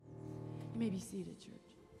may be seated, church.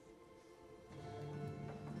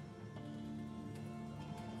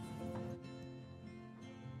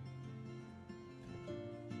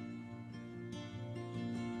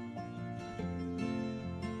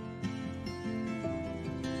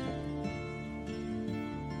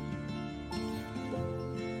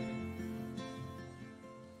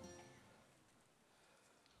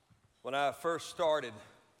 When I first started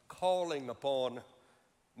calling upon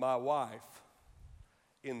my wife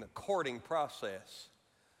in the courting process,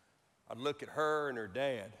 I'd look at her and her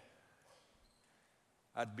dad.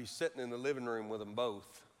 I'd be sitting in the living room with them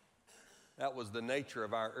both. That was the nature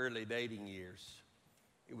of our early dating years.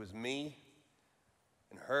 It was me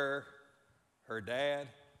and her dad,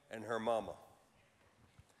 and her mama.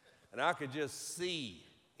 And I could just see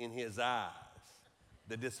in his eyes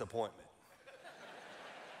the disappointment.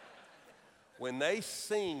 When they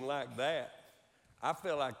sing like that, I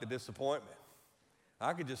feel like the disappointment.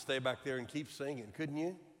 I could just stay back there and keep singing, couldn't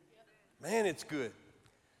you? Man, it's good.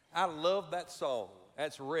 I love that song.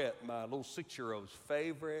 That's Rhett, my little 6-year-old's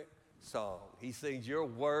favorite song. He sings, "You're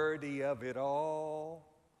worthy of it all."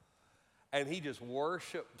 And he just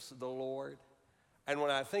worships the Lord. And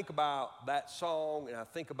when I think about that song and I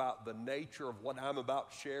think about the nature of what I'm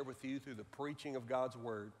about to share with you through the preaching of God's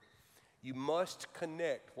word, you must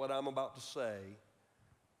connect what I'm about to say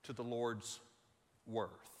to the Lord's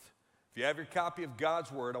worth. If you have your copy of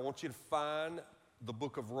God's word, I want you to find the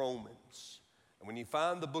book of Romans. And when you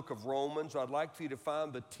find the book of Romans, I'd like for you to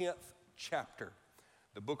find the 10th chapter.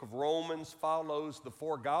 The book of Romans follows the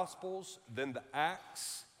 4 Gospels, then the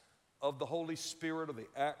Acts of the Holy Spirit, or the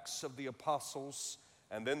Acts of the Apostles,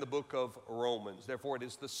 and then the book of Romans. Therefore, it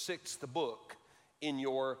is the 6th book in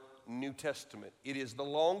your New Testament. It is the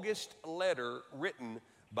longest letter written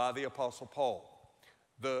by the Apostle Paul.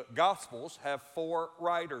 The Gospels have 4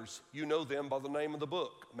 writers. You know them by the name of the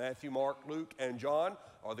book. Matthew, Mark, Luke, and John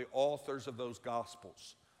are the authors of those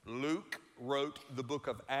Gospels. Luke wrote the book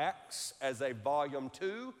of Acts as a volume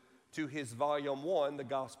 2 to his volume 1, the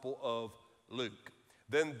Gospel of Luke.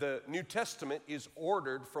 Then the New Testament is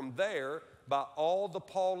ordered from there by all the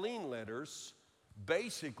Pauline letters,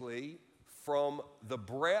 basically from the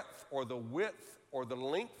breadth or the width or the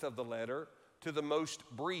length of the letter to the most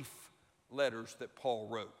brief letters that Paul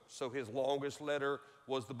wrote. So his longest letter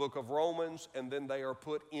was the book of Romans, and then they are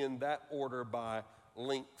put in that order by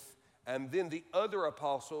length. And then the other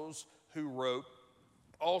apostles who wrote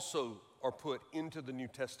also are put into the New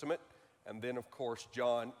Testament, and then of course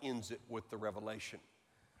John ends it with the Revelation.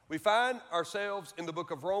 We find ourselves in the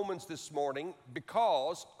book of Romans this morning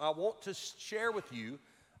because I want to share with you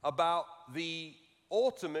about the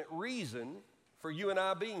ultimate reason for you and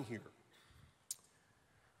I being here.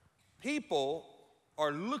 People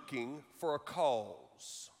are looking for a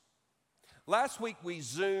cause. Last week we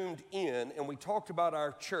zoomed in and we talked about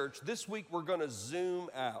our church. This week we're going to zoom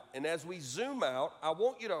out. And as we zoom out, I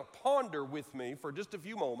want you to ponder with me for just a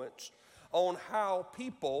few moments on how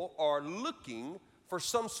people are looking for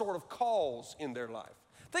some sort of cause in their life.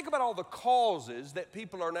 Think about all the causes that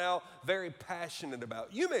people are now very passionate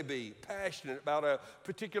about. You may be passionate about a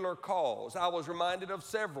particular cause. I was reminded of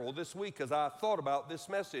several this week as I thought about this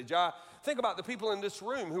message. I think about the people in this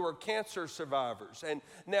room who are cancer survivors, and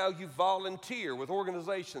now you volunteer with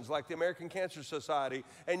organizations like the American Cancer Society,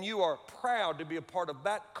 and you are proud to be a part of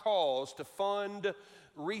that cause to fund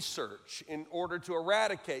research in order to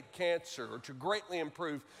eradicate cancer or to greatly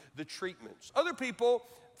improve the treatments. Other people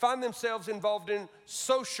find themselves involved in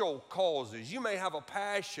social causes. You may have a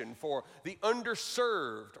passion for the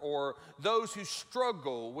underserved or those who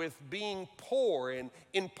struggle with being poor and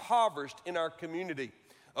impoverished in our community.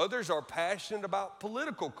 Others are passionate about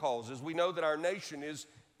political causes. We know that our nation is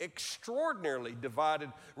extraordinarily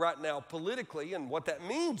divided right now politically, and what that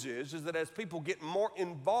means is that as people get more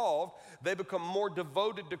involved, they become more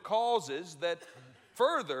devoted to causes that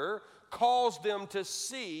further cause them to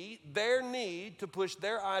see their need to push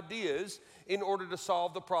their ideas in order to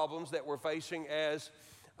solve the problems that we're facing as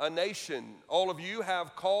a nation. All of you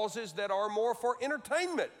have causes that are more for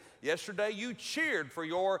entertainment. Yesterday you cheered for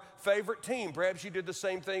your favorite team. Perhaps you did the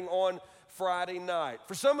same thing on Friday night.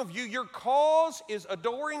 For some of you, your cause is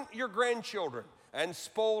adoring your grandchildren and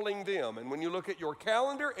spoiling them. And when you look at your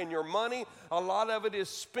calendar and your money, a lot of it is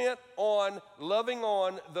spent on loving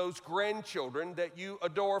on those grandchildren that you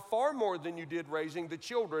adore far more than you did raising the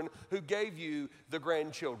children who gave you the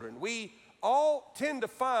grandchildren. We all tend to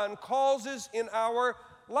find causes in our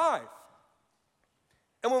life.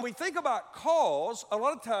 And when we think about cause, a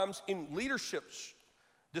lot of times in leadership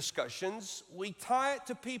discussions, we tie it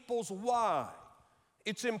to people's why.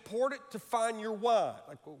 It's important to find your why.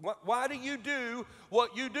 Like, why do you do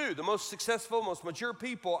what you do? The most successful, most mature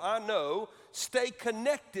people I know stay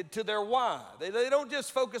connected to their why. They don't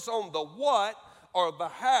just focus on the what or the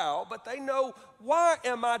how, but they know, why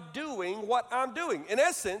am I doing what I'm doing? In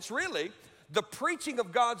essence, really, the preaching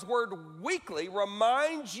of God's word weekly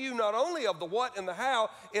reminds you not only of the what and the how,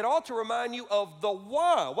 it ought to remind you of the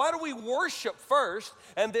why. Why do we worship first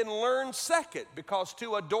and then learn second? Because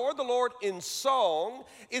to adore the Lord in song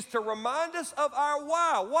is to remind us of our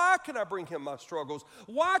why. Why can I bring him my struggles?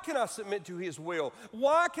 Why can I submit to his will?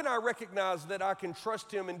 Why can I recognize that I can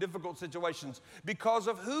trust him in difficult situations? Because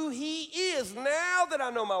of who he is. Now that I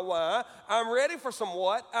know my why, I'm ready for some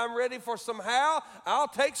what, I'm ready for some how. I'll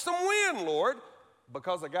take some win, Lord,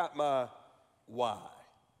 because I got my why.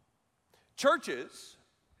 Churches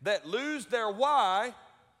that lose their why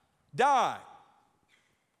die.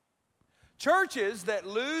 Churches that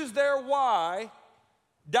lose their why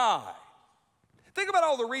die. Think about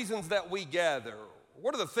all the reasons that we gather.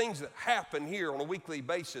 What are the things that happen here on a weekly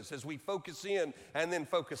basis as we focus in and then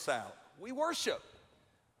focus out? We worship.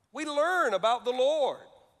 We learn about the Lord.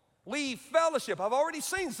 We fellowship. I've already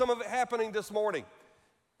seen some of it happening this morning.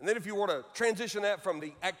 And then if you want to transition that from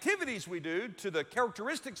the activities we do to the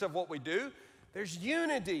characteristics of what we do, there's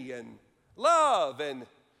unity and love and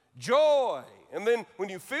joy. And then when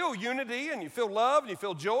you feel unity and you feel love and you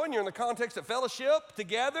feel joy and you're in the context of fellowship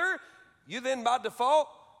together, you then by default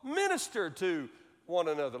minister to one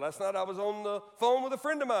another. Last night I was on the phone with a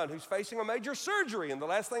friend of mine who's facing a major surgery, and the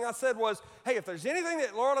last thing I said was, hey, if there's anything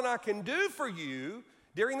that Laurel and I can do for you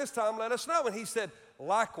during this time, let us know. And he said,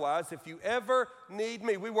 likewise, if you ever need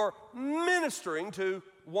me. We were ministering to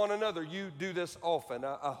one another. You do this often.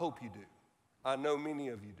 I hope you do. I know many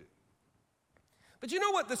of you do. But you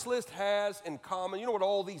know what this list has in common? You know what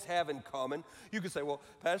all these have in common? You could say, well,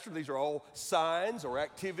 Pastor, these are all signs or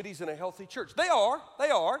activities in a healthy church. They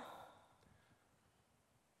are.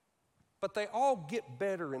 But they all get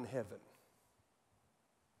better in heaven.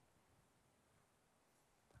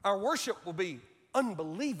 Our worship will be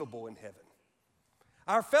unbelievable in heaven.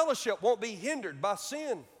 Our fellowship won't be hindered by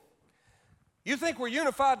sin. You think we're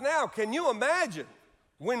unified now. Can you imagine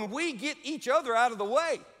when we get each other out of the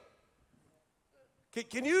way?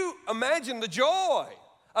 Can you imagine the joy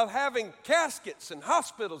of having caskets and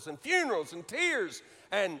hospitals and funerals and tears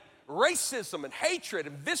and racism and hatred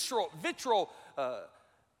and visceral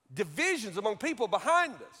divisions among people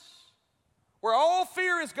behind us? Where all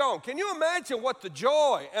fear is gone. Can you imagine what the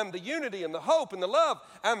joy and the unity and the hope and the love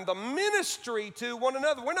and the ministry to one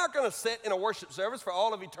another? We're not going to sit in a worship service for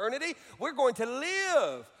all of eternity. We're going to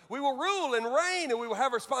live. We will rule and reign, and we will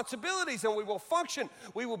have responsibilities, and we will function.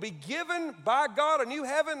 We will be given by God a new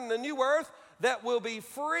heaven and a new earth that will be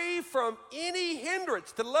free from any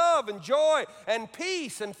hindrance to love and joy and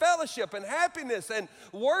peace and fellowship and happiness and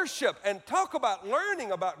worship. And talk about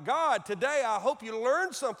learning about God. Today, I hope you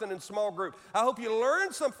learned something in small group. I hope you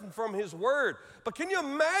learned something from his word. But can you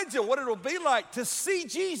imagine what it'll be like to see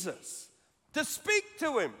Jesus, to speak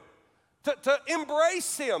to him, to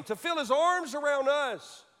embrace him, to feel his arms around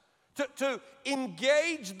us, to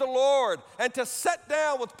engage the Lord, and to sit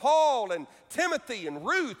down with Paul and Timothy and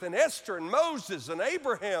Ruth and Esther and Moses and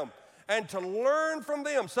Abraham and to learn from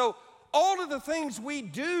them. So all of the things we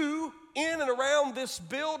do in and around this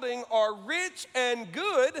building are rich and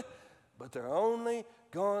good, but they're only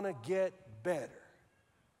gonna get better.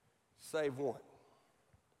 Save one.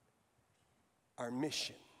 Our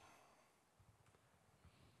mission.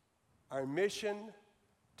 Our mission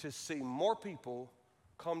to see more people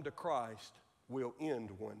come to Christ will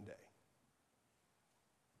end one day.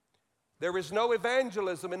 There is no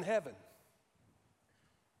evangelism in heaven.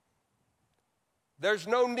 There's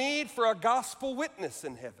no need for a gospel witness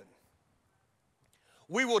in heaven.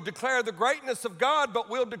 We will declare the greatness of God, but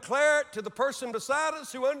we'll declare it to the person beside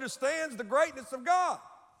us who understands the greatness of God.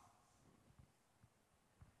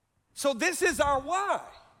 So this is our why.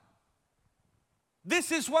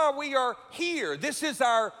 This is why we are here. This is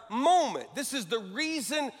our moment. This is the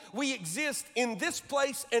reason we exist in this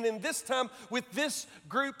place and in this time with this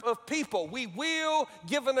group of people. We will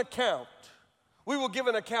give an account. We will give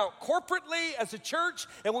an account corporately as a church,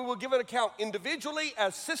 and we will give an account individually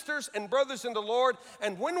as sisters and brothers in the Lord.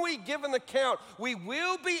 And when we give an account, we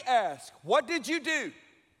will be asked, what did you do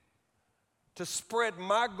to spread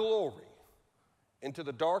my glory into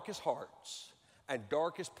the darkest hearts and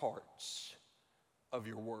darkest parts of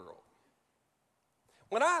your world?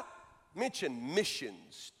 When I mention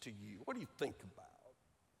missions to you, what do you think about?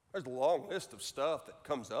 There's a long list of stuff that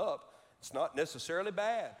comes up. It's not necessarily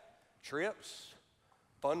bad. Trips,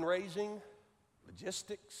 fundraising,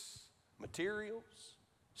 logistics, materials,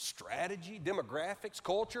 strategy, demographics,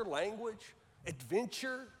 culture, language,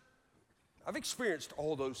 adventure. I've experienced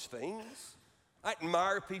all those things. I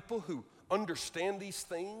admire people who understand these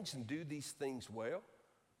things and do these things well.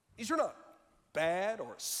 These are not bad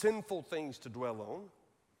or sinful things to dwell on.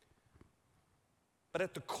 But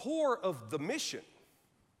at the core of the mission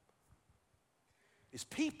is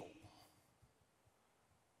people.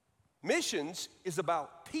 Missions is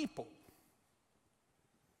about people.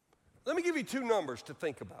 Let me give you two numbers to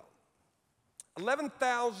think about.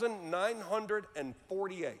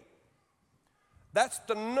 11,948. That's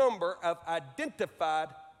the number of identified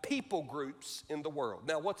people groups in the world.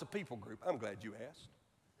 Now, what's a people group? I'm glad you asked.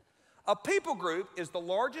 A people group is the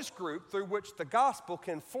largest group through which the gospel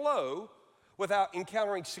can flow without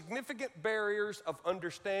encountering significant barriers of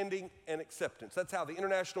understanding and acceptance. That's how the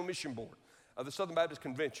International Mission Board of the Southern Baptist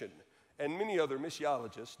Convention and many other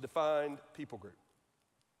missiologists defined people group.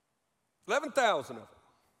 11,000 of them.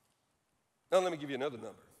 Now let me give you another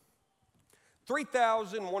number.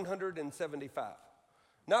 3,175.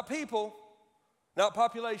 Not people, not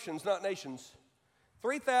populations, not nations.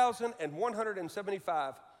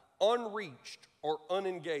 3,175 unreached or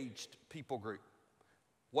unengaged people group.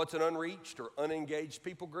 What's an unreached or unengaged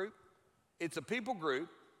people group? It's a people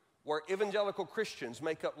group where evangelical Christians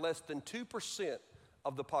make up less than 2%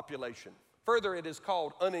 of the population. Further, it is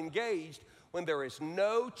called unengaged when there is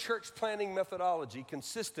no church planting methodology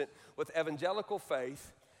consistent with evangelical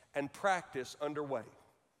faith and practice underway.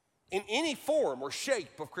 In any form or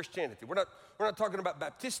shape of Christianity. We're not talking about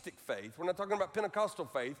Baptistic faith. We're not talking about Pentecostal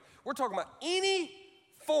faith. We're talking about any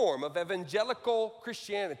form of evangelical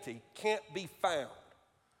Christianity can't be found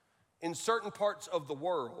in certain parts of the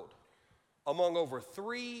world among over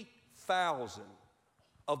 3,000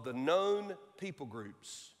 of the known people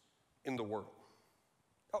groups in the world.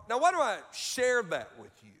 Now, why do I share that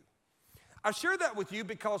with you? I share that with you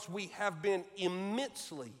because we have been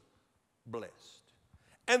immensely blessed.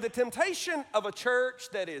 And the temptation of a church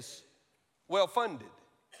that is well-funded,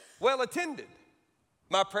 well-attended,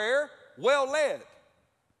 my prayer, well-led.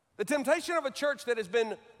 The temptation of a church that has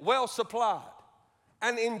been well-supplied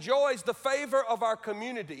and enjoys the favor of our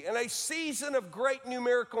community and a season of great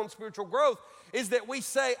numerical and spiritual growth is that we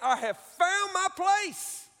say, I have found my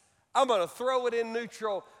place. I'm going to throw it in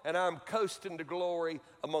neutral and I'm coasting to glory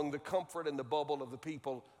among the comfort and the bubble of the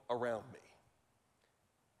people around me.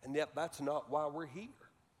 And yet that's not why we're here.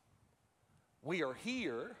 We are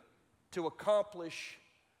here to accomplish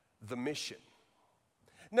the mission.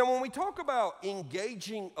 Now, when we talk about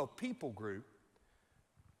engaging a people group,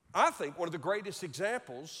 I think one of the greatest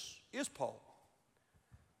examples is Paul.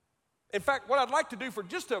 In fact, what I'd like to do for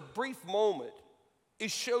just a brief moment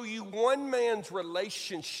is show you one man's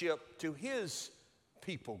relationship to his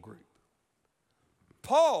people group.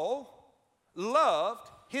 Paul loved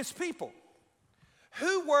his people.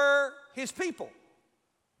 Who were his people?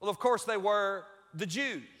 Well, of course, they were the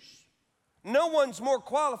Jews. No one's more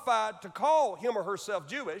qualified to call him or herself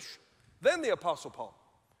Jewish than the Apostle Paul.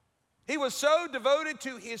 He was so devoted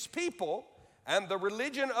to his people and the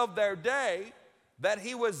religion of their day that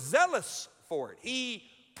he was zealous for it. He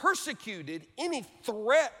persecuted any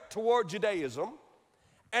threat toward Judaism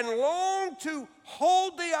and longed to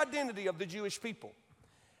hold the identity of the Jewish people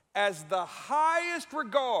as the highest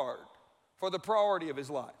regard for the priority of his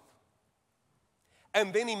life.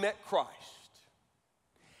 And then he met Christ.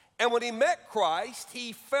 And when he met Christ,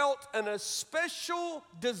 he felt an especial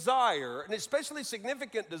desire, an especially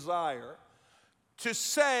significant desire, to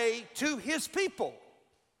say to his people,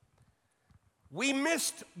 we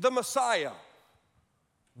missed the Messiah.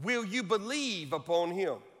 Will you believe upon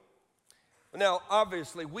him? Now,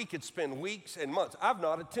 obviously, we could spend weeks and months. I've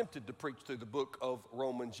not attempted to preach through the book of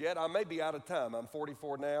Romans yet. I may be out of time. I'm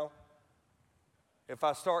 44 now. If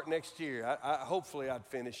I start next year, hopefully I'd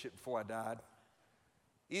finish it before I died.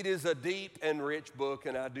 It is a deep and rich book,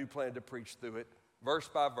 and I do plan to preach through it, verse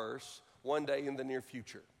by verse, one day in the near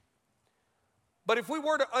future. But if we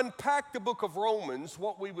were to unpack the book of Romans,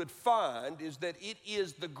 what we would find is that it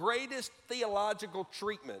is the greatest theological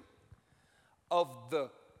treatment of the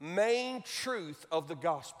main truth of the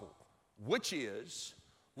gospel, which is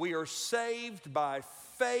we are saved by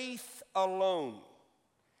faith alone,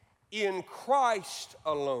 in Christ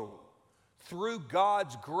alone, through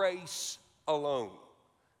God's grace alone.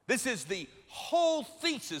 This is the whole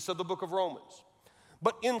thesis of the book of Romans.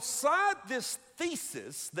 But inside this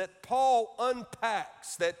thesis that Paul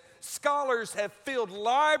unpacks, that scholars have filled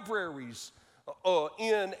libraries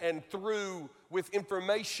in and through with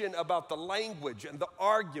information about the language and the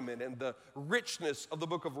argument and the richness of the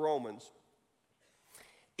book of Romans,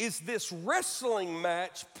 is this wrestling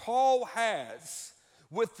match Paul has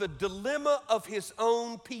with the dilemma of his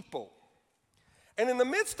own people. And in the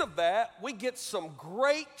midst of that, we get some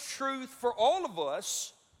great truth for all of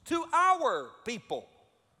us to our people,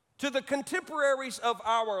 to the contemporaries of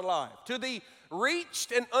our life, to the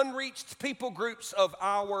reached and unreached people groups of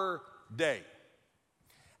our day.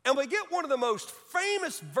 And we get one of the most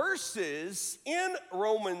famous verses in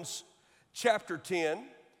Romans chapter 10,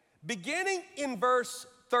 beginning in verse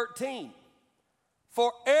 13.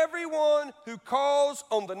 For everyone who calls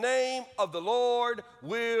on the name of the Lord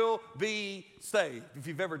will be saved. If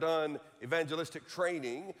you've ever done evangelistic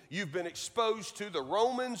training, you've been exposed to the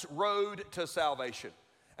Romans road to salvation.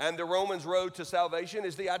 And the Romans road to salvation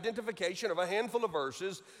is the identification of a handful of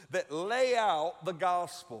verses that lay out the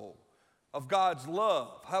gospel of God's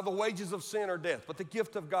love, how the wages of sin are death, but the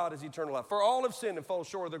gift of God is eternal life. For all have sinned and fall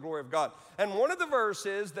short of the glory of God. And one of the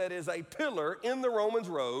verses that is a pillar in the Romans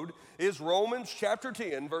road is Romans chapter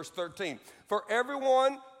 10, verse 13. For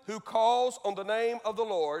everyone who calls on the name of the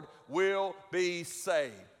Lord will be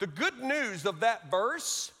saved. The good news of that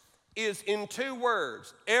verse is in two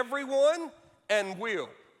words, everyone and will.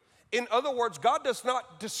 In other words, God does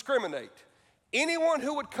not discriminate. Anyone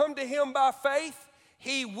who would come to him by faith,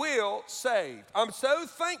 he will save. I'm so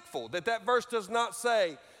thankful that that verse does not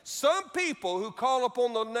say some people who call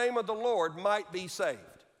upon the name of the Lord might be saved.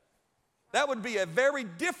 That would be a very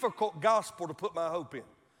difficult gospel to put my hope in.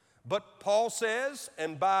 But Paul says,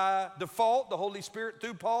 and by default, the Holy Spirit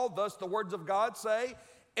through Paul, thus the words of God say,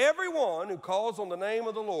 everyone who calls on the name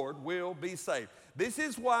of the Lord will be saved. This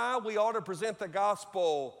is why we ought to present the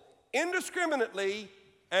gospel indiscriminately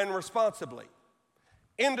and responsibly.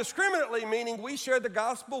 Indiscriminately meaning we share the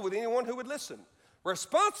gospel with anyone who would listen.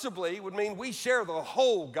 Responsibly would mean we share the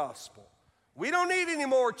whole gospel. We don't need any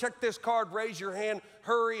more, check this card, raise your hand,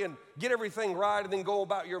 hurry and get everything right and then go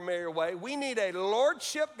about your merry way. We need a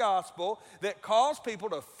lordship gospel that calls people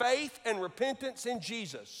to faith and repentance in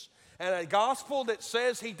Jesus. And a gospel that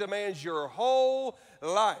says he demands your whole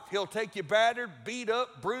life. He'll take you battered, beat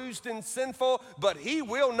up, bruised and sinful, but he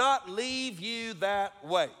will not leave you that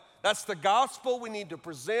way. That's the gospel we need to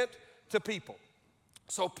present to people.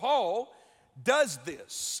 So Paul does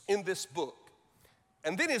this in this book.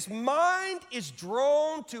 And then his mind is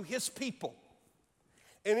drawn to his people.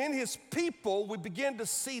 And in his people, we begin to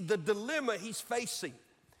see the dilemma he's facing.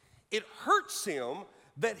 It hurts him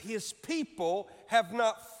that his people have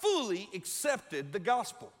not fully accepted the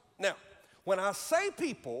gospel. Now, when I say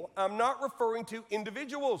people, I'm not referring to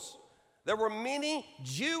individuals. There were many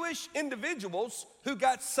Jewish individuals who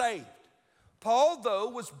got saved. Paul, though,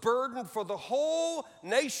 was burdened for the whole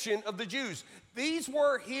nation of the Jews. These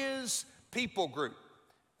were his people group.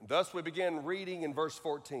 And thus we begin reading in verse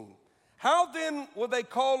 14. How then will they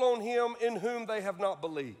call on him in whom they have not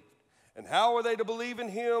believed? And how are they to believe in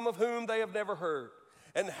him of whom they have never heard?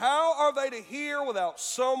 And how are they to hear without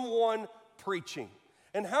someone preaching?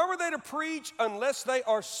 And how are they to preach unless they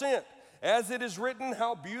are sent? As it is written,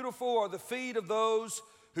 how beautiful are the feet of those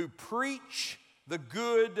who preach the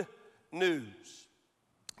good news.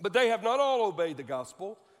 But they have not all obeyed the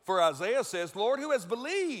gospel. For Isaiah says, Lord, who has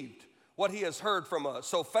believed what he has heard from us?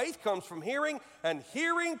 So faith comes from hearing, and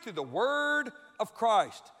hearing through the word of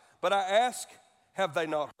Christ. But I ask, have they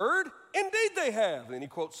not heard? Indeed they have. And then he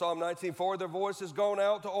quotes Psalm 19:4, their voice has gone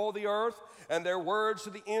out to all the earth, and their words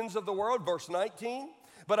to the ends of the world. Verse 19.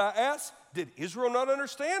 But I ask, did Israel not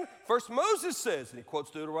understand? First Moses says, and he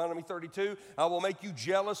quotes Deuteronomy 32, I will make you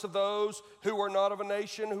jealous of those who are not of a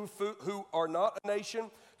nation, who are not a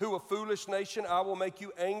nation, who a foolish nation, I will make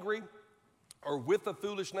you angry. Or with a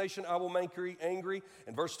foolish nation, I will make you angry.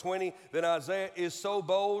 And verse 20, then Isaiah is so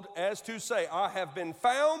bold as to say, I have been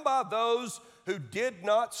found by those who did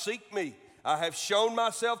not seek me. I have shown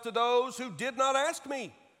myself to those who did not ask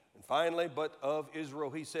me. Finally, but of Israel,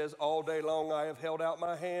 he says, all day long I have held out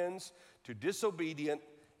my hands to disobedient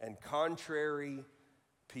and contrary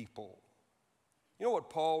people. You know what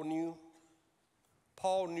Paul knew?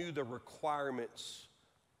 Paul knew the requirements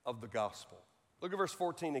of the gospel. Look at verse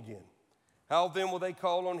 14 again. How then will they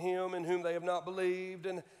call on him in whom they have not believed?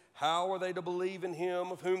 And how are they to believe in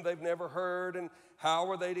him of whom they've never heard? And how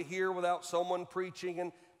are they to hear without someone preaching?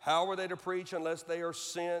 And how are they to preach unless they are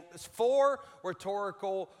sent? It's 4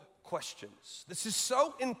 rhetorical questions. This is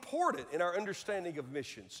so important in our understanding of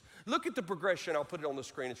missions. Look at the progression. I'll put it on the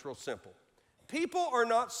screen. It's real simple. People are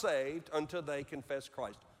not saved until they confess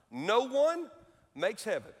Christ. No one makes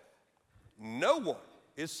heaven. No one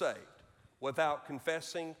is saved without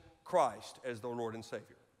confessing Christ as the Lord and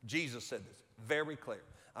Savior. Jesus said this very clear.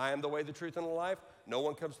 I am the way, the truth, and the life. No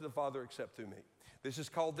one comes to the Father except through me. This is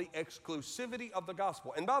called the exclusivity of the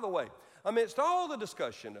gospel. And by the way, amidst all the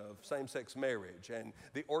discussion of same-sex marriage and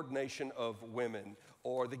the ordination of women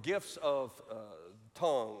or the gifts of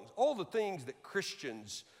tongues, all the things that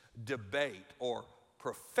Christians debate or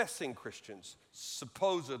professing Christians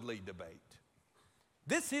supposedly debate,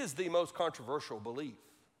 this is the most controversial belief,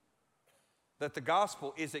 that the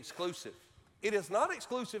gospel is exclusive. It is not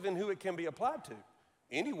exclusive in who it can be applied to.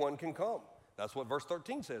 Anyone can come. That's what verse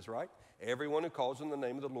 13 says, right? Everyone who calls in the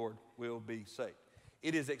name of the Lord will be saved.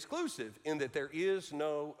 It is exclusive in that there is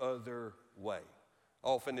no other way.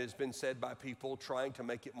 Often it has been said by people trying to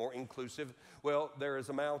make it more inclusive, well, there is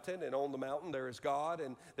a mountain, and on the mountain there is God,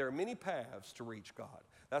 and there are many paths to reach God.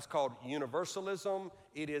 That's called universalism.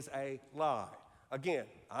 It is a lie. Again,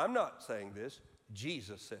 I'm not saying this.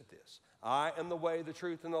 Jesus said this. I am the way, the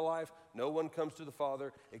truth, and the life. No one comes to the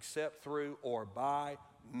Father except through or by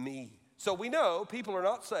me. So we know people are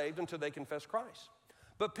not saved until they confess Christ.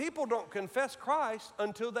 But people don't confess Christ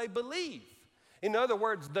until they believe. In other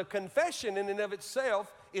words, the confession in and of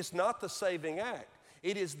itself is not the saving act.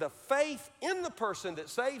 It is the faith in the person that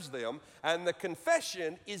saves them, and the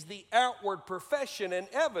confession is the outward profession and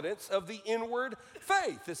evidence of the inward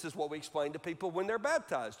faith. This is what we explain to people when they're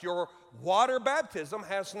baptized. Your water baptism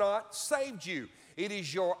has not saved you. It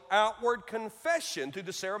is your outward confession through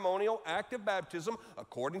the ceremonial act of baptism,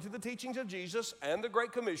 according to the teachings of Jesus and the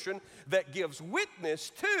Great Commission, that gives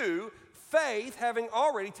witness to faith having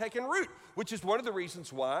already taken root, which is one of the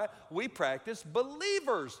reasons why we practice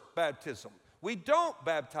believers' baptism. We don't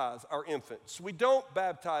baptize our infants. We don't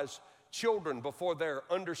baptize children before they're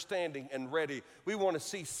understanding and ready. We want to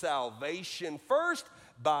see salvation first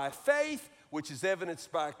by faith, which is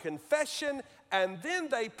evidenced by confession, and then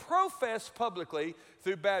they profess publicly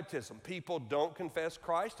through baptism. People don't confess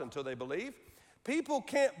Christ until they believe. People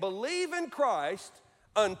can't believe in Christ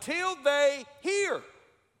until they hear.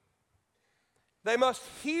 They must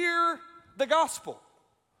hear the gospel.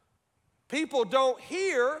 People don't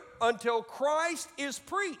hear until Christ is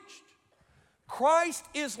preached. Christ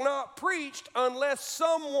is not preached unless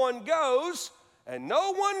someone goes, and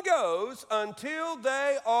no one goes until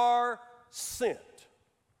they are sent.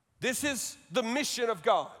 This is the mission of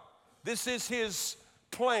God. This is His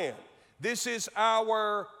plan. This is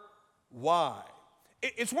our why.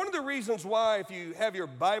 It's one of the reasons why, if you have your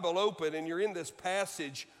Bible open and you're in this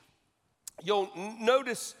passage, you'll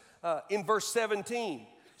notice in verse 17,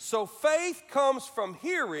 so faith comes from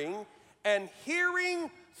hearing, and hearing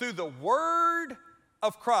through the word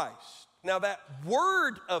of Christ. Now that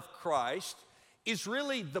word of Christ is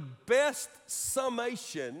really the best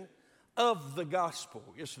summation of the gospel.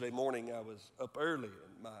 Yesterday morning I was up early,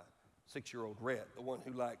 and my 6-year-old Rhett, the one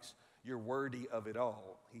who likes "you're worthy of it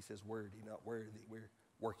all," he says worthy, not worthy. We're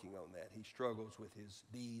working on that. He struggles with his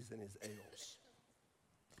D's and his L's.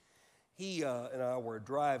 He and I were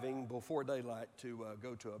driving before daylight to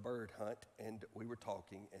go to a bird hunt, and we were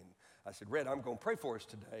talking, and I said, "Red, I'm going to pray for us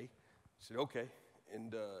today." He said, "Okay,"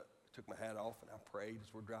 and took my hat off, and I prayed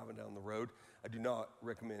as we're driving down the road. I do not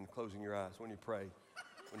recommend closing your eyes when you pray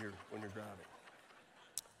when you're driving.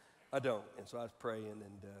 I don't, and so I was praying,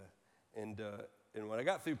 and when I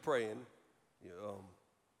got through praying,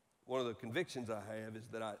 one of the convictions I have is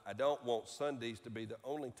that I don't want Sundays to be the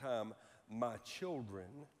only time my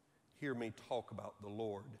children hear me talk about the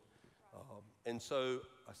Lord. And so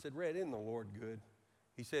I said, "Red, isn't the Lord good?"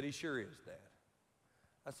 He said, "He sure is, Dad."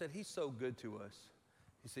 I said, "He's so good to us."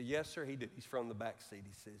 He said, "Yes, sir, he did." He's from the back seat.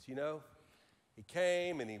 He says, "He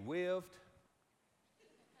came and he lived,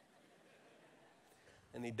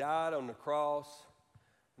 and he died on the cross,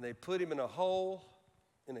 and they put him in a hole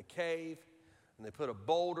in a cave, and they put a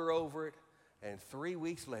boulder over it, and 3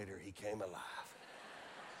 weeks later he came alive."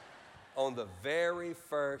 On the very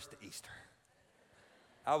first Easter.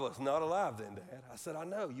 I was not alive then, Dad. I said, "I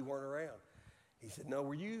know, you weren't around." He said, "No,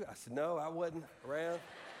 were you?" I said, "No, I wasn't around."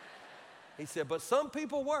 He said, "But some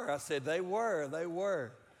people were." I said, They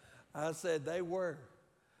were. I said, "They were."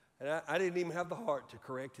 And I didn't even have the heart to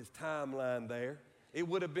correct his timeline there. It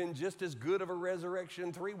would have been just as good of a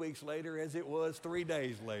resurrection 3 weeks later as it was 3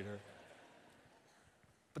 days later.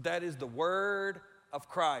 But that is the word of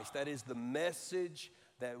Christ. That is the message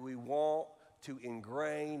that we want to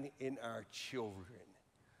ingrain in our children.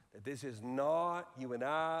 That this is not you and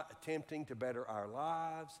I attempting to better our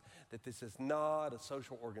lives, that this is not a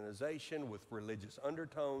social organization with religious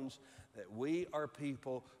undertones, that we are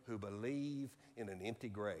people who believe in an empty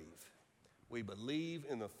grave. We believe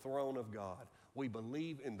in the throne of God. We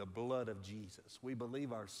believe in the blood of Jesus. We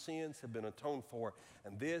believe our sins have been atoned for,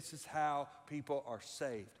 and this is how people are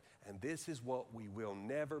saved. And this is what we will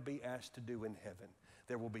never be asked to do in heaven.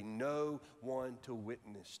 there will be no one to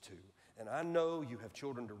witness to. And I know you have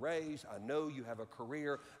children to raise. I know you have a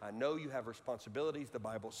career. I know you have responsibilities. The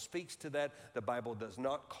Bible speaks to that. The Bible does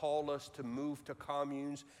not call us to move to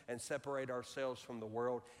communes and separate ourselves from the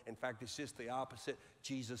world. In fact, it's just the opposite.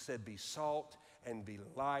 Jesus said, be salt and be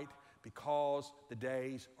light because the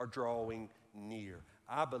days are drawing near.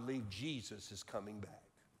 I believe Jesus is coming back.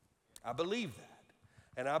 I believe that.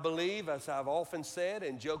 And I believe, as I've often said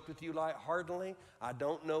and joked with you lightheartedly, I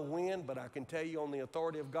don't know when, but I can tell you on the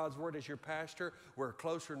authority of God's word as your pastor, we're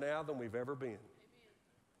closer now than we've ever been. Amen.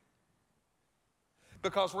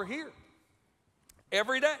 Because we're here.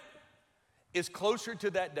 Every day is closer to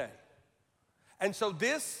that day. And so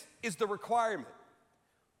this is the requirement.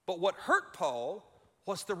 But what hurt Paul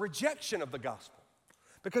was the rejection of the gospel.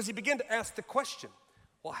 Because he began to ask the question,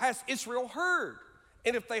 well, has Israel heard?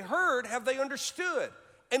 And if they heard, have they understood?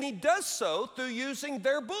 And he does so through using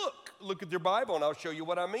their book. Look at your Bible and I'll show you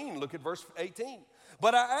what I mean. Look at verse 18.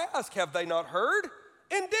 But I ask, have they not heard?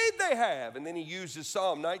 Indeed they have. And then he uses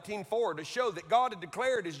Psalm 19:4 to show that God had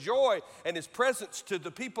declared his joy and his presence to the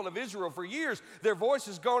people of Israel for years. Their voice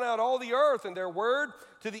has gone out all the earth and their word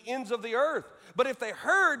to the ends of the earth. But if they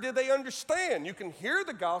heard, did they understand? You can hear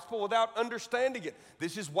the gospel without understanding it.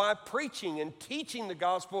 This is why preaching and teaching the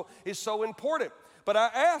gospel is so important. But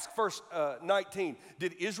I ask, verse 19,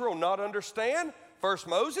 did Israel not understand? First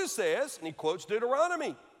Moses says, and he quotes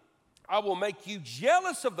Deuteronomy, I will make you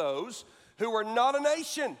jealous of those who are not a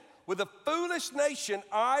nation. With a foolish nation,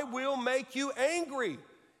 I will make you angry.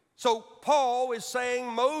 So Paul is saying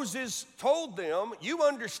Moses told them, you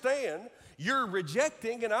understand, you're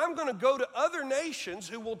rejecting, and I'm going to go to other nations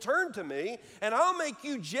who will turn to me, and I'll make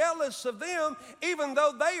you jealous of them, even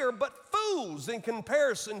though they are but fools in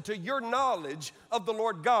comparison to your knowledge of the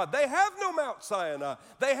Lord God. They have no Mount Sinai.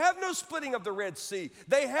 They have no splitting of the Red Sea.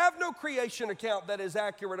 They have no creation account that is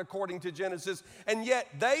accurate according to Genesis, and yet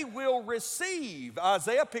they will receive.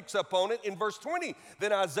 Isaiah picks up on it in verse 20.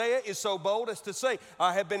 Then Isaiah is so bold as to say,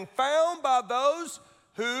 I have been found by those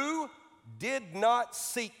who did not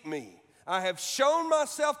seek me. I have shown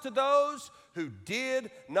myself to those who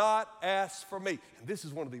did not ask for me. And this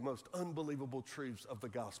is one of the most unbelievable truths of the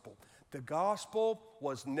gospel. The gospel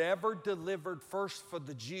was never delivered first for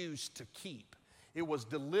the Jews to keep. It was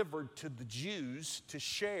delivered to the Jews to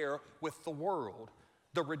share with the world.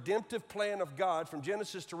 The redemptive plan of God from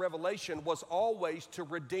Genesis to Revelation was always to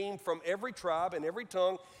redeem from every tribe and every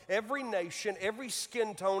tongue, every nation, every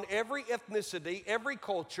skin tone, every ethnicity, every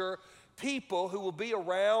culture, people who will be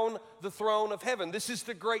around the throne of heaven. This is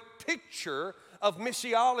the great picture of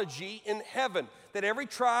missiology in heaven, that every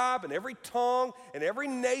tribe and every tongue and every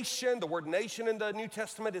nation, the word nation in the New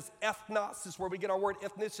Testament is ethnos, is where we get our word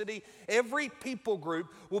ethnicity. Every people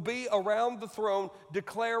group will be around the throne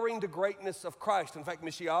declaring the greatness of Christ. In fact,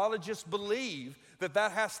 missiologists believe that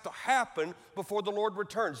that has to happen before the Lord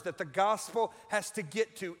returns, that the gospel has to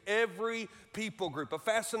get to every people group. A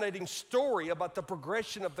fascinating story about the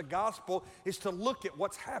progression of the gospel is to look at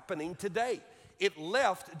what's happening today. It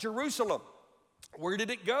left Jerusalem. Where did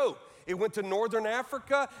it go? It went to northern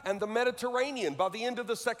Africa and the Mediterranean by the end of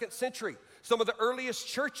the 2nd century. Some of the earliest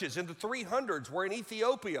churches in the 300s were in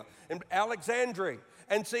Ethiopia and Alexandria.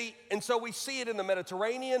 And so we see it in the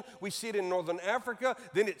Mediterranean, we see it in northern Africa,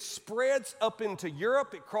 then it spreads up into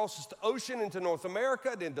Europe, it crosses the ocean into North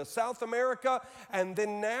America, then to South America, and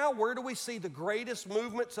then now where do we see the greatest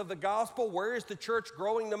movements of the gospel? Where is the church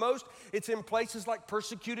growing the most? It's in places like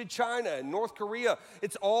persecuted China and North Korea.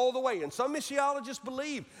 It's all the way. And some missiologists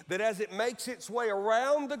believe that as it makes its way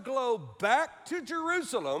around the globe back to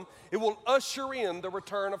Jerusalem, it will usher in the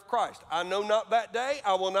return of Christ. I know not that day.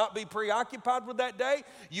 I will not be preoccupied with that day.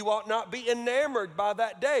 You ought not be enamored by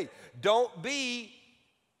that day. Don't be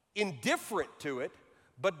indifferent to it,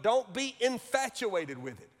 but don't be infatuated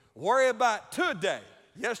with it. Worry about today.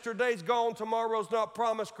 Yesterday's gone, tomorrow's not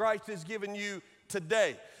promised. Christ has given you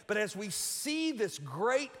today. But as we see this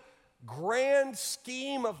great, grand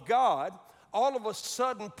scheme of God, all of a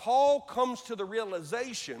sudden Paul comes to the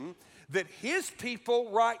realization that his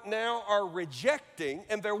people right now are rejecting,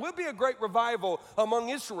 and there will be a great revival among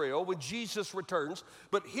Israel when Jesus returns,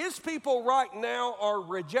 but his people right now are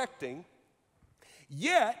rejecting,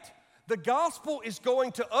 yet the gospel is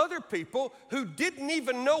going to other people who didn't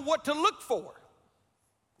even know what to look for.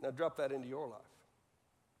 Now drop that into your life.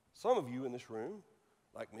 Some of you in this room,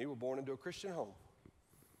 like me, were born into a Christian home.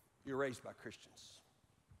 You're raised by Christians.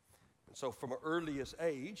 And so from an earliest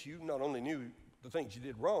age, you not only knew the things you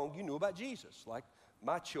did wrong, you knew about Jesus, like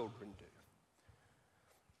my children do.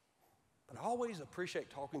 But I always appreciate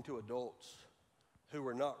talking to adults who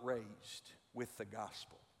were not raised with the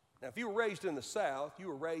gospel. Now, if you were raised in the South, you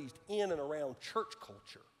were raised in and around church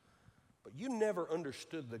culture, but you never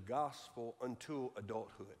understood the gospel until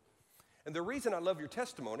adulthood. And the reason I love your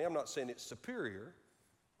testimony, I'm not saying it's superior.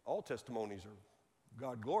 All testimonies are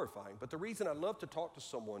God glorifying. But the reason I love to talk to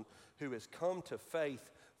someone who has come to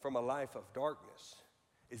faith from a life of darkness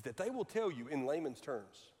is that they will tell you in layman's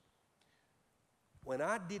terms, when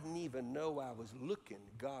I didn't even know I was looking,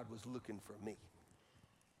 God was looking for me.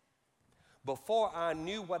 Before I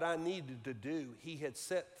knew what I needed to do, he had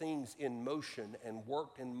set things in motion and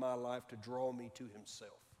worked in my life to draw me to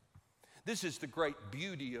himself. This is the great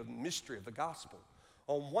beauty of mystery of the gospel.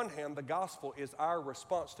 On one hand, the gospel is our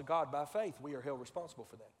response to God by faith. We are held responsible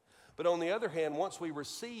for that. But on the other hand, once we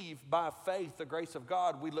receive by faith the grace of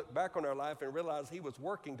God, we look back on our life and realize he was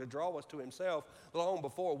working to draw us to himself long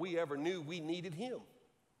before we ever knew we needed him.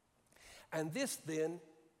 And this then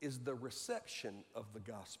is the reception of the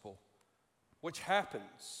gospel, which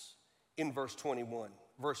happens in verse 21,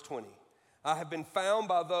 verse 20. I have been found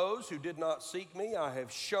by those who did not seek me. I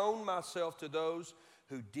have shown myself to those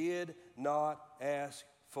who did not ask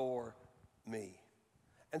for me.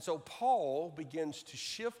 And so Paul begins to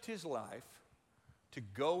shift his life to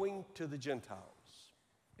going to the Gentiles.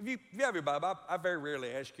 If you have your Bible, I very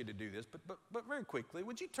rarely ask you to do this, but very quickly,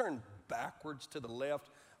 would you turn backwards to the left,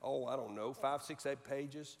 5, 6, 8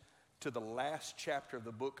 pages, to the last chapter of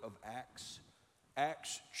the book of Acts,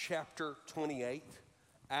 Acts chapter 28.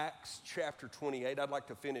 Acts chapter 28. I'd like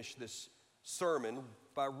to finish this sermon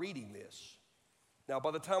by reading this. Now,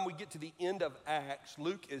 by the time we get to the end of Acts,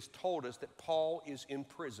 Luke has told us that Paul is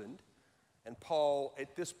imprisoned, and Paul,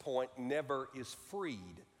 at this point, never is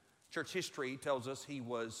freed. Church history tells us he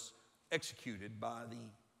was executed by the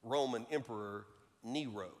Roman Emperor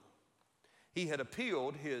Nero. He had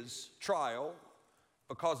appealed his trial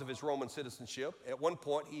because of his Roman citizenship. At one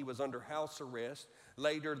point, he was under house arrest.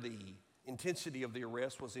 Later, the intensity of the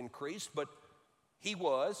arrest was increased, but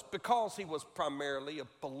because he was primarily a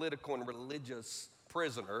political and religious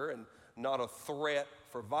prisoner and not a threat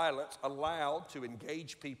for violence, allowed to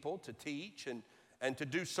engage people, to teach, and to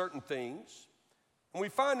do certain things. And we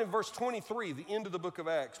find in verse 23, the end of the book of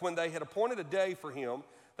Acts, when they had appointed a day for him,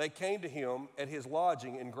 they came to him at his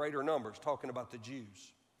lodging in greater numbers, talking about the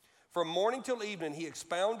Jews. From morning till evening, he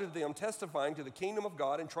expounded to them, testifying to the kingdom of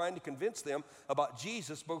God and trying to convince them about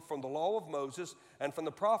Jesus, both from the law of Moses and from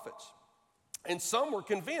the prophets. And some were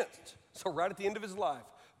convinced. So right at the end of his life,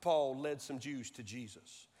 Paul led some Jews to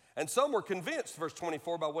Jesus. And some were convinced, verse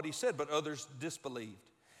 24, by what he said, but others disbelieved.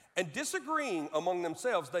 And disagreeing among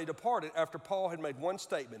themselves, they departed after Paul had made one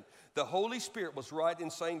statement. The Holy Spirit was right in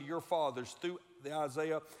saying to your fathers through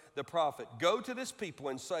Isaiah the prophet, go to this people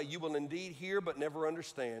and say, you will indeed hear but never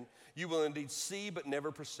understand. You will indeed see but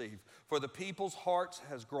never perceive. For the people's hearts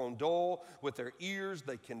has grown dull. With their ears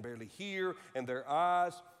they can barely hear, and their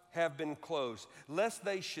eyes have been closed, lest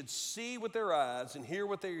they should see with their eyes and hear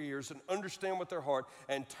with their ears and understand with their heart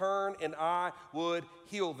and turn, and I would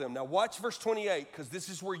heal them. Now watch verse 28, because this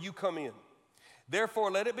is where you come in.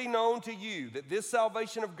 Therefore, let it be known to you that this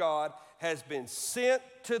salvation of God has been sent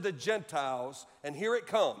to the Gentiles, and here it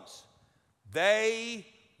comes. They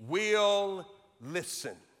will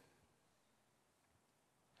listen.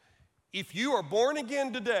 If you are born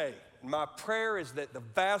again today, my prayer is that the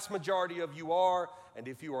vast majority of you are, and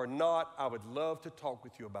if you are not, I would love to talk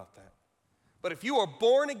with you about that. But if you are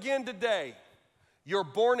born again today, you're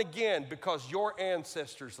born again because your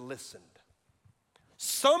ancestors listened.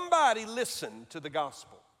 Somebody listened to the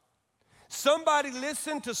gospel. Somebody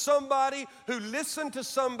listened to somebody who listened to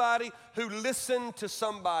somebody who listened to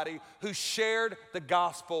somebody who shared the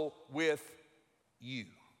gospel with you.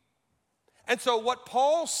 And so what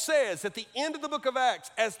Paul says at the end of the book of Acts,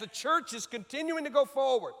 as the church is continuing to go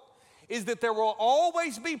forward, is that there will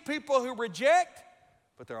always be people who reject,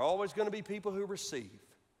 but there are always going to be people who receive.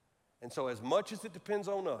 And so as much as it depends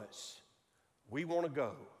on us, we want to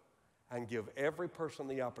go and give every person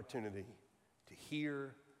the opportunity to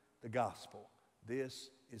hear the gospel. This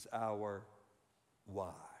is our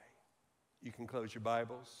why. You can close your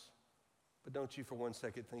Bibles, but don't you for one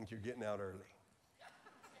second think you're getting out early.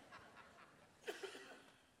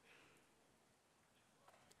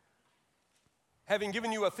 Having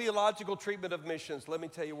given you a theological treatment of missions, let me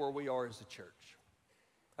tell you where we are as a church.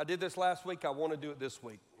 I did this last week. I want to do it this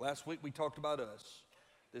week. Last week we talked about us.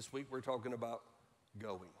 This week we're talking about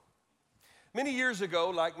going. Many years ago,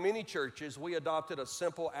 like many churches, we adopted a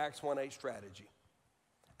simple Acts 1:8 strategy.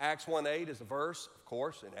 Acts 1:8 is a verse, of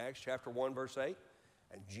course, in Acts chapter 1, verse 8.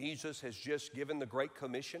 And Jesus has just given the Great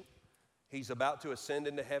Commission. He's about to ascend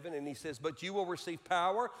into heaven, and he says, but you will receive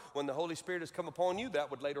power when the Holy Spirit has come upon you. That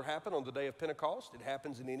would later happen on the day of Pentecost. It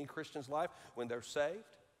happens in any Christian's life when they're saved.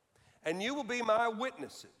 And you will be my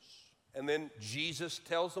witnesses. And then Jesus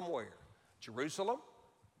tells them where? Jerusalem,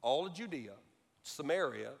 all of Judea,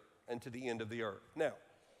 Samaria, and to the end of the earth. Now,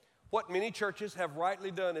 what many churches have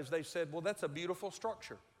rightly done is they've said, well, that's a beautiful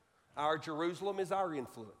structure. Our Jerusalem is our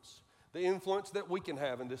influence, the influence that we can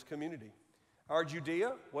have in this community. Our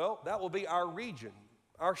Judea, well, that will be our region,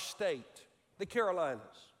 our state, the Carolinas.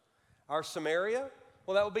 Our Samaria,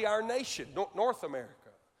 well, that will be our nation, North America,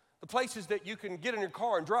 the places that you can get in your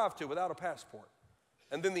car and drive to without a passport.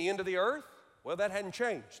 And then the end of the earth, well, that hadn't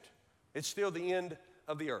changed. It's still the end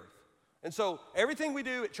of the earth. And so everything we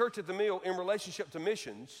do at Church at the Mill in relationship to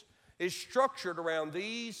missions is structured around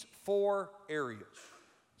these 4 areas.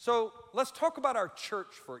 So let's talk about our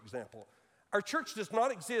church, for example. Our church does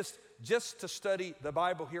not exist just to study the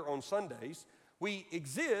Bible here on Sundays. We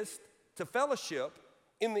exist to fellowship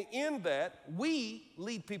in the end that we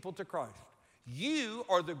lead people to Christ. You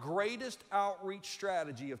are the greatest outreach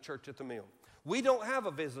strategy of Church at the Mill. We don't have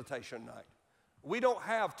a visitation night. We don't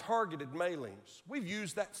have targeted mailings. We've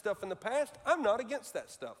used that stuff in the past. I'm not against that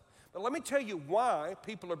stuff. But let me tell you why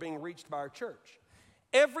people are being reached by our church.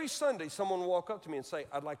 Every Sunday, someone will walk up to me and say,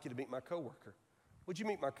 I'd like you to meet my coworker. Would you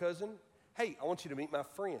meet my cousin? Hey, I want you to meet my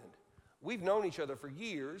friend. We've known each other for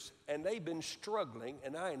years, and they've been struggling,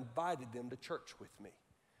 and I invited them to church with me.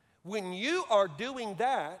 When you are doing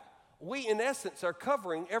that, we, in essence, are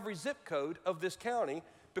covering every zip code of this county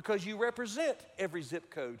because you represent every zip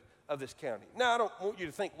code of this county. Now, I don't want you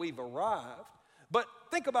to think we've arrived, but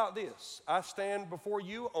think about this. I stand before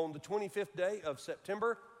you on the 25th day of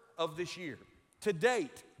September of this year. To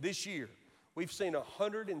date, this year, we've seen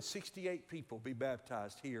 168 people be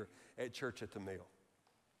baptized here at Church at the Mill.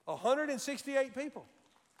 168 people.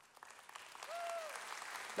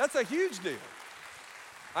 That's a huge deal.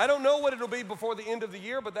 I don't know what it'll be before the end of the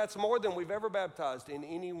year, but that's more than we've ever baptized in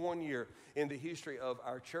any one year in the history of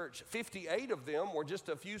our church. 58 of them were just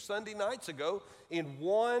a few Sunday nights ago in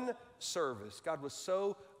one service. God was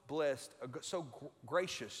so blessed, so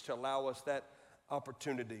gracious to allow us that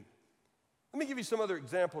opportunity. Let me give you some other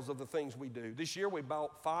examples of the things we do. This year we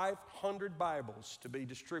bought 500 Bibles to be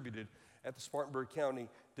distributed at the Spartanburg County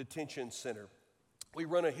Detention Center. We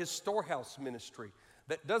run a storehouse ministry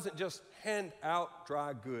that doesn't just hand out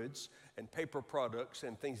dry goods and paper products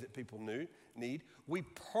and things that people need. We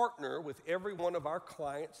partner with every one of our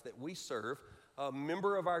clients that we serve, a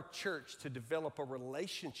member of our church, to develop a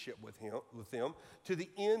relationship with them to the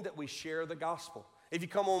end that we share the gospel. If you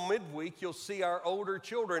come on midweek, you'll see our older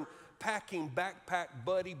children packing Backpack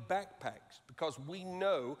Buddy backpacks because we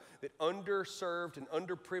know that underserved and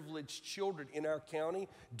underprivileged children in our county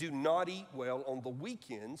do not eat well on the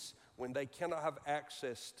weekends when they cannot have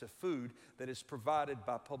access to food that is provided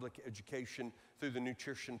by public education through the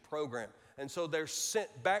nutrition program. And so they're sent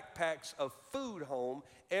backpacks of food home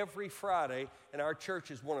every Friday, and our church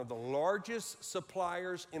is one of the largest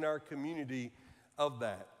suppliers in our community of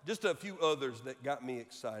that. Just a few others that got me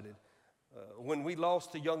excited. When we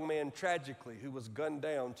lost a young man tragically who was gunned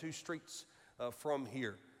down 2 streets from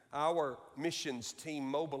here, our missions team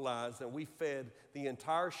mobilized and we fed the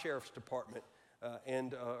entire sheriff's department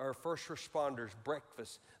and our first responders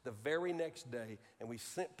breakfast the very next day, and we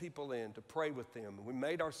sent people in to pray with them, and we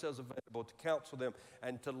made ourselves available to counsel them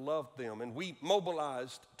and to love them, and we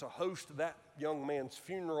mobilized to host that young man's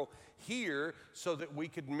funeral here so that we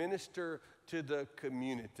could minister to the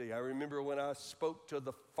community. I remember when I spoke to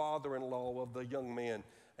the father-in-law of the young man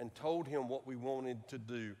and told him what we wanted to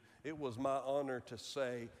do. It was my honor to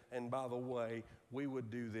say, and by the way, we would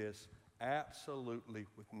do this absolutely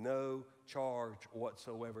with no charge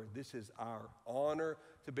whatsoever. This is our honor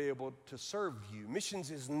to be able to serve you.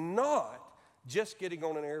 Missions is not just getting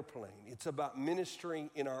on an airplane. It's about ministering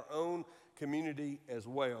in our own community as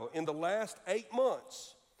well. In the last 8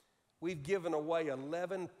 months, we've given away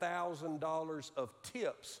 $11,000 of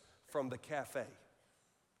tips from the cafe.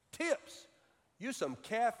 Tips. You some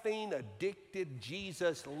caffeine-addicted,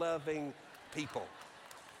 Jesus-loving people.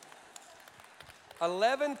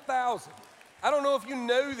 11,000. I don't know if you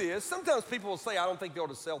know this. Sometimes people will say, I don't think they ought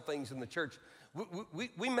to sell things in the church.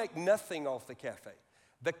 We make nothing off the cafe.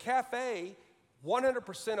 The cafe,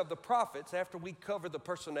 100% of the profits, after we cover the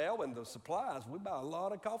personnel and the supplies, we buy a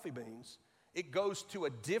lot of coffee beans. It goes to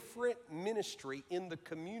a different ministry in the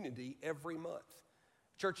community every month.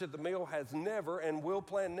 Church at the Mill has never and will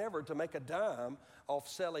plan never to make a dime off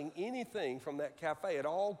selling anything from that cafe. It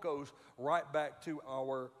all goes right back to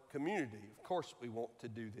our community. Of course, we want to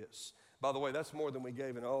do this. By the way, that's more than we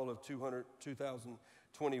gave in all of 2020.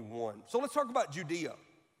 2021. So let's talk about Judea.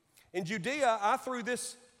 In Judea, I threw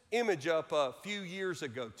this image up a few years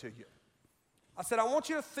ago to you. I said, I want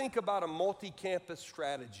you to think about a multi-campus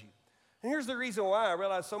strategy. And here's the reason why. I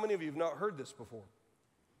realize so many of you have not heard this before.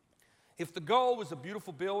 If the goal was a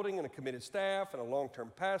beautiful building and a committed staff and a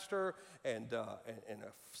long-term pastor and a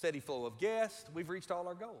steady flow of guests, we've reached all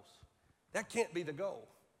our goals. That can't be the goal.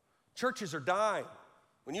 Churches are dying.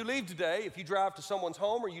 When you leave today, if you drive to someone's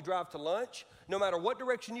home or you drive to lunch, no matter what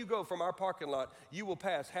direction you go from our parking lot, you will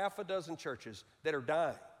pass half a dozen churches that are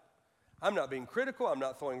dying. I'm not being critical. I'm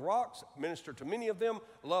not throwing rocks. Minister to many of them.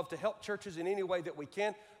 Love to help churches in any way that we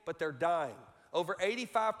can, but they're dying. Over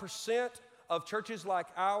 85% of churches like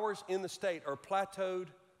ours in the state are plateaued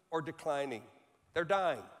or declining. They're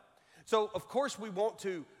dying. So, of course, we want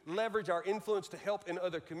to leverage our influence to help in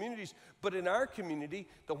other communities, but in our community,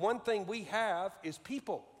 the one thing we have is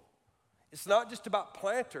people. It's not just about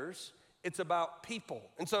planters, it's about people.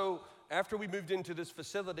 And so, after we moved into this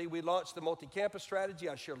facility, we launched the multi-campus strategy.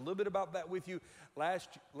 I shared a little bit about that with you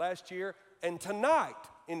last year. And tonight,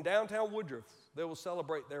 in downtown Woodruff, they will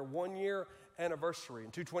celebrate their one-year anniversary.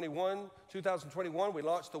 In 2021, we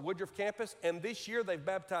launched the Woodruff campus, and this year they've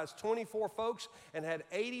baptized 24 folks and had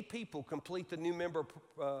 80 people complete the new member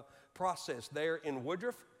process there in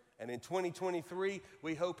Woodruff. And in 2023,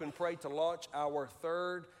 we hope and pray to launch our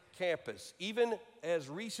third campus. Even as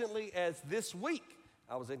recently as this week,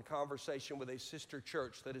 I was in conversation with a sister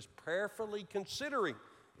church that is prayerfully considering.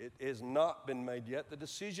 It has not been made yet. The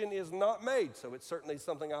decision is not made, so it's certainly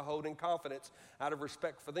something I hold in confidence out of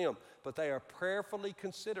respect for them. But they are prayerfully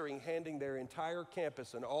considering handing their entire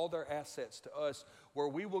campus and all their assets to us, where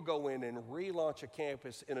we will go in and relaunch a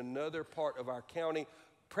campus in another part of our county,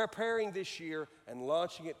 preparing this year and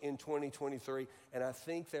launching it in 2023. And I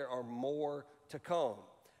think there are more to come.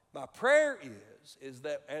 My prayer is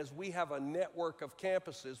that as we have a network of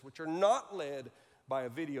campuses which are not led by a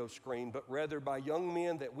video screen, but rather by young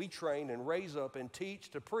men that we train and raise up and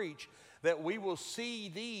teach to preach, that we will see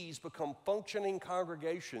these become functioning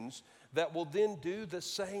congregations that will then do the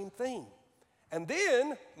same thing. And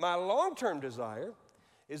then my long-term desire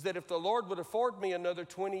is that if the Lord would afford me another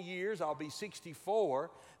 20 years, I'll be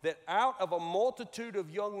 64, that out of a multitude of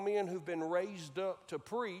young men who've been raised up to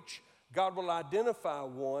preach, God will identify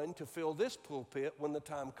one to fill this pulpit when the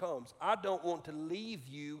time comes. I don't want to leave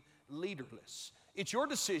you leaderless. It's your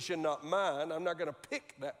decision, not mine. I'm not going to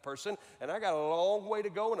pick that person, and I got a long way to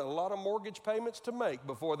go and a lot of mortgage payments to make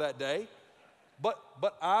before that day. But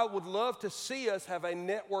I would love to see us have a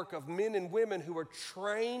network of men and women who are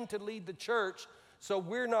trained to lead the church, so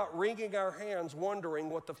we're not wringing our hands wondering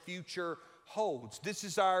what the future holds. This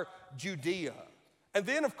is our Judea. And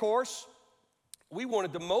then, of course, we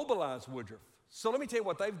wanted to mobilize Woodruff. So let me tell you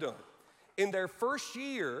what they've done. In their first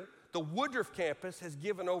year, the Woodruff campus has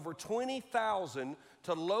given over $20,000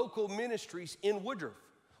 to local ministries in Woodruff.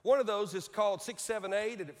 One of those is called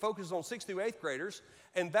 678, and it focuses on 6th through 8th graders.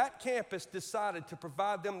 And that campus decided to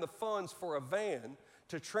provide them the funds for a van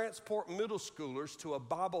to transport middle schoolers to a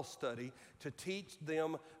Bible study to teach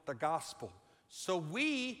them the gospel. So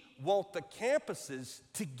we want the campuses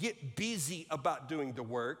to get busy about doing the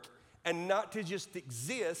work and not to just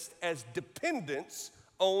exist as dependents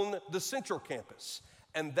on the central campus.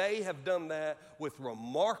 And they have done that with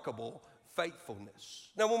remarkable faithfulness.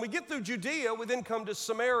 Now, when we get through Judea, we then come to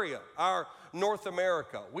Samaria, our North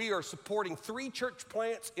America. We are supporting 3 church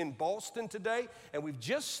plants in Boston today, and we've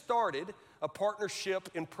just started a partnership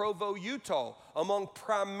in Provo, Utah, among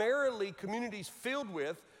primarily communities filled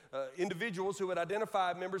with individuals who would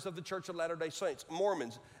identify members of the Church of Latter-day Saints,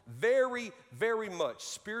 Mormons, very, very much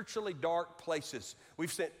spiritually dark places.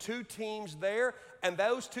 We've sent 2 teams there, and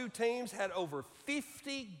those 2 teams had over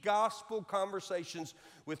 50 gospel conversations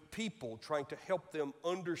with people trying to help them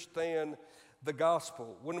understand the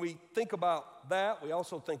gospel. When we think about that, we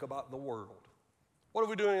also think about the world. What are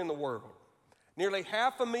we doing in the world? Nearly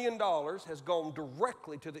 $500,000 has gone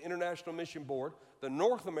directly to the International Mission Board, the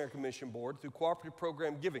North American Mission Board, through cooperative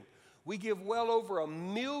program giving. We give well over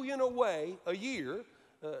 $1 million away a year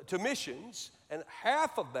to missions, and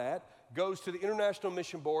half of that goes to the International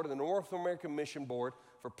Mission Board and the North American Mission Board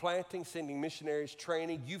for planting, sending missionaries,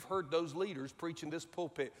 training. You've heard those leaders preach in this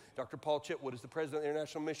pulpit. Dr. Paul Chitwood is the president of the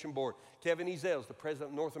International Mission Board. Kevin Ezell is the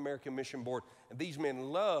president of the North American Mission Board. And these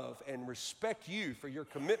men love and respect you for your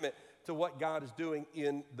commitment to what God is doing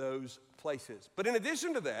in those places. But in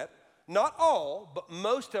addition to that, not all, but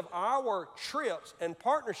most of our trips and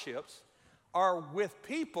partnerships are with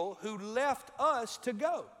people who left us to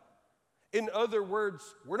go. In other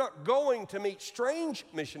words, we're not going to meet strange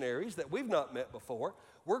missionaries that we've not met before.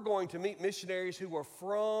 We're going to meet missionaries who are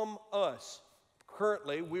from us.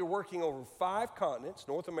 Currently, we're working over 5 continents,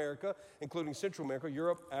 North America, including Central America,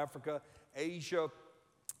 Europe, Africa, Asia,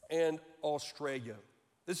 and Australia.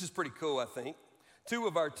 This is pretty cool, I think. 2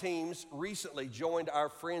 of our teams recently joined our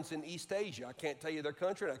friends in East Asia. I can't tell you their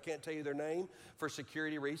country, and I can't tell you their name for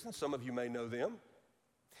security reasons. Some of you may know them.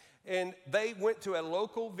 And they went to a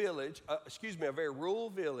local village, a very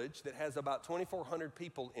rural village that has about 2,400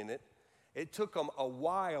 people in it. It took them a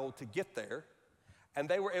while to get there. And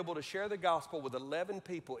they were able to share the gospel with 11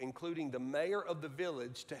 people, including the mayor of the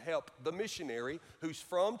village, to help the missionary who's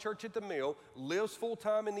from Church at the Mill, lives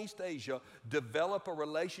full-time in East Asia, develop a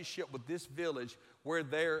relationship with this village where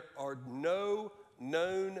there are no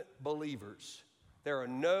known believers. There are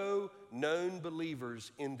no known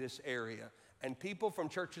believers in this area. And people from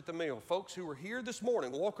Church at the Mill, folks who were here this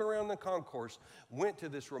morning, walking around the concourse, went to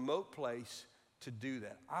this remote place to do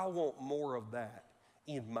that. I want more of that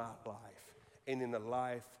in my life and in the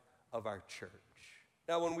life of our church.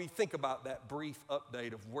 Now, when we think about that brief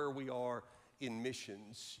update of where we are in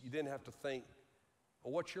missions, you then have to think,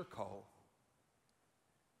 well, what's your call?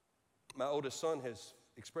 My oldest son has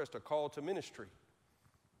expressed a call to ministry,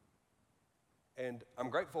 and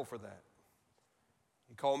I'm grateful for that.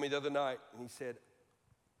 He called me the other night, and he said,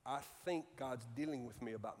 I think God's dealing with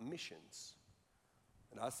me about missions.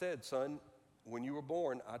 And I said, son, when you were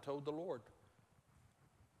born, I told the Lord,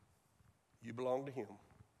 you belong to him.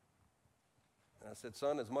 And I said,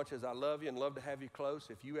 son, as much as I love you and love to have you close,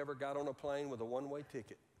 if you ever got on a plane with a one-way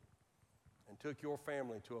ticket and took your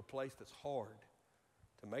family to a place that's hard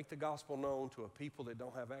to make the gospel known to a people that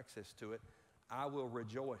don't have access to it, I will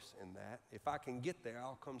rejoice in that. If I can get there,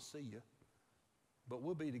 I'll come see you. But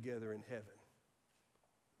we'll be together in heaven.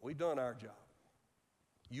 We've done our job.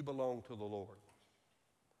 You belong to the Lord.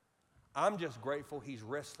 I'm just grateful he's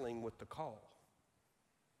wrestling with the call.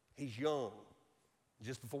 He's young.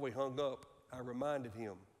 Just before we hung up, I reminded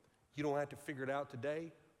him, you don't have to figure it out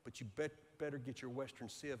today, but you better get your Western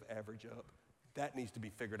Civ average up. That needs to be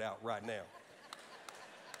figured out right now.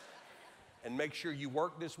 And make sure you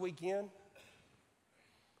work this weekend.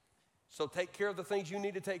 So take care of the things you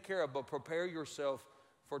need to take care of, but prepare yourself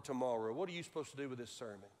for tomorrow. What are you supposed to do with this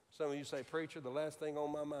sermon? Some of you say, preacher, the last thing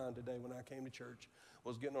on my mind today when I came to church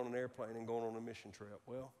was getting on an airplane and going on a mission trip.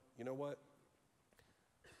 Well, you know what?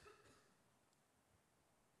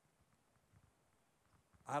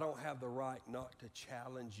 I don't have the right not to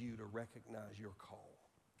challenge you to recognize your call.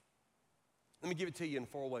 Let me give it to you in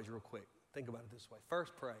 4 ways real quick. Think about it this way.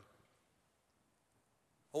 First, pray.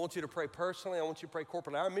 I want you to pray personally. I want you to pray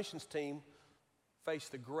corporately. Our missions team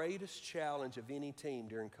faced the greatest challenge of any team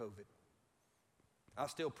during COVID. I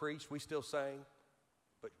still preached, we still sang,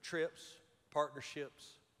 but trips, partnerships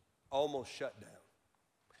almost shut down.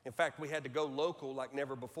 In fact, we had to go local like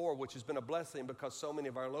never before, which has been a blessing because so many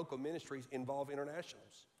of our local ministries involve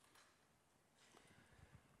internationals.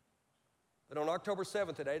 But on October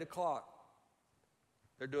 7th at 8 o'clock,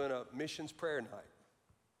 they're doing a missions prayer night.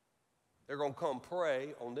 They're going to come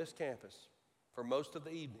pray on this campus for most of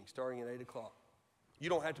the evening, starting at 8 o'clock. You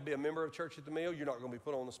don't have to be a member of Church at the Mill. You're not going to be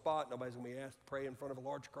put on the spot. Nobody's going to be asked to pray in front of a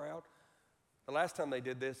large crowd. The last time they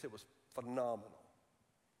did this, it was phenomenal.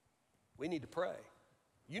 We need to pray.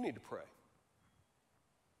 You need to pray.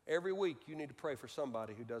 Every week, you need to pray for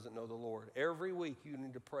somebody who doesn't know the Lord. Every week, you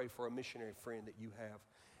need to pray for a missionary friend that you have.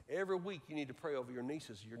 Every week, you need to pray over your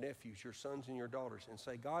nieces, your nephews, your sons, and your daughters and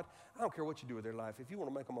say, God, I don't care what you do with their life. If you want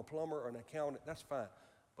to make them a plumber or an accountant, that's fine.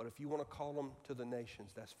 But if you want to call them to the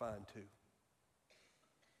nations, that's fine too.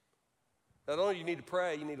 Not only do you need to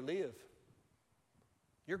pray, you need to live.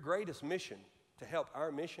 Your greatest mission to help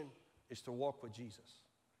our mission is to walk with Jesus.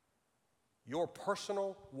 Your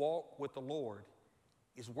personal walk with the Lord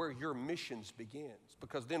is where your missions begins.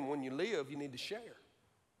 Because then when you live, you need to share.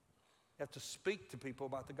 You have to speak to people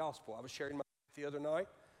about the gospel. I was sharing my life the other night,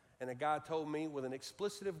 and a guy told me with an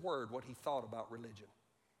explicitive word what he thought about religion.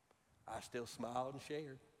 I still smiled and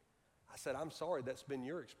shared. I said, I'm sorry that's been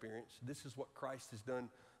your experience. This is what Christ has done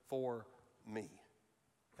for me.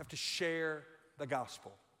 You have to share the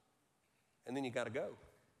gospel. And then you got to go.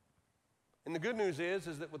 And the good news is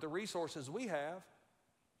that with the resources we have,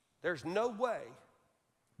 there's no way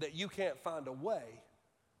that you can't find a way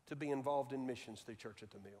to be involved in missions through Church at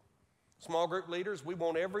the Mill. Small group leaders, we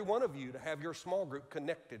want every one of you to have your small group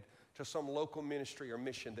connected to some local ministry or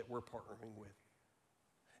mission that we're partnering with.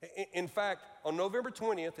 In fact, on November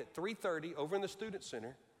 20th at 3:30 over in the Student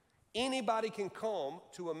Center, anybody can come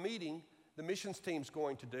to a meeting the missions team's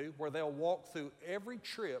going to do where they'll walk through every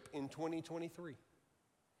trip in 2023.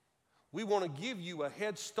 We want to give you a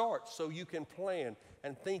head start so you can plan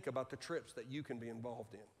and think about the trips that you can be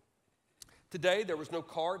involved in. Today, there was no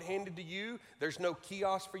card handed to you. There's no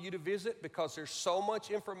kiosk for you to visit because there's so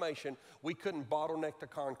much information we couldn't bottleneck the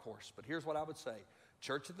concourse. But here's what I would say,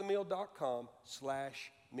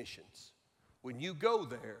 churchatthemill.com/missions. When you go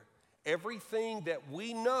there, everything that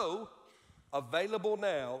we know available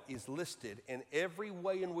now is listed, and every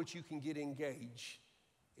way in which you can get engaged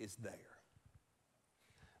is there.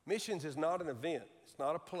 Missions is not an event. It's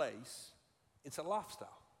not a place. It's a lifestyle.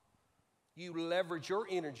 You leverage your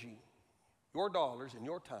energy, your dollars, and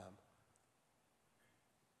your time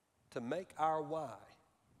to make our why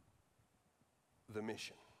the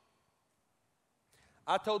mission.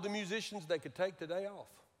 I told the musicians they could take today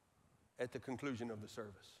off at the conclusion of the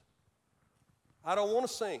service. I don't want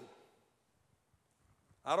to sing.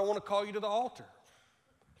 I don't want to call you to the altar.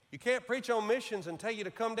 You can't preach on missions and tell you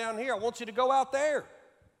to come down here. I want you to go out there.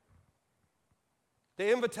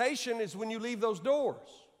 The invitation is when you leave those doors.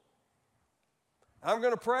 I'm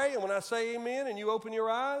going to pray, and when I say amen and you open your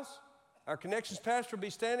eyes, our connections pastor will be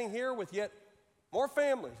standing here with yet more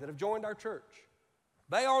families that have joined our church.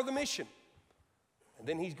 They are the mission. And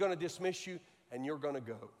then he's going to dismiss you, and you're going to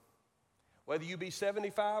go. Whether you be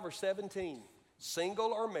 75 or 17,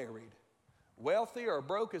 single or married, wealthy or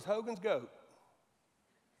broke as Hogan's goat,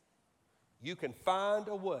 you can find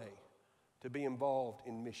a way to be involved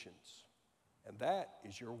in missions. And that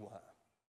is your why.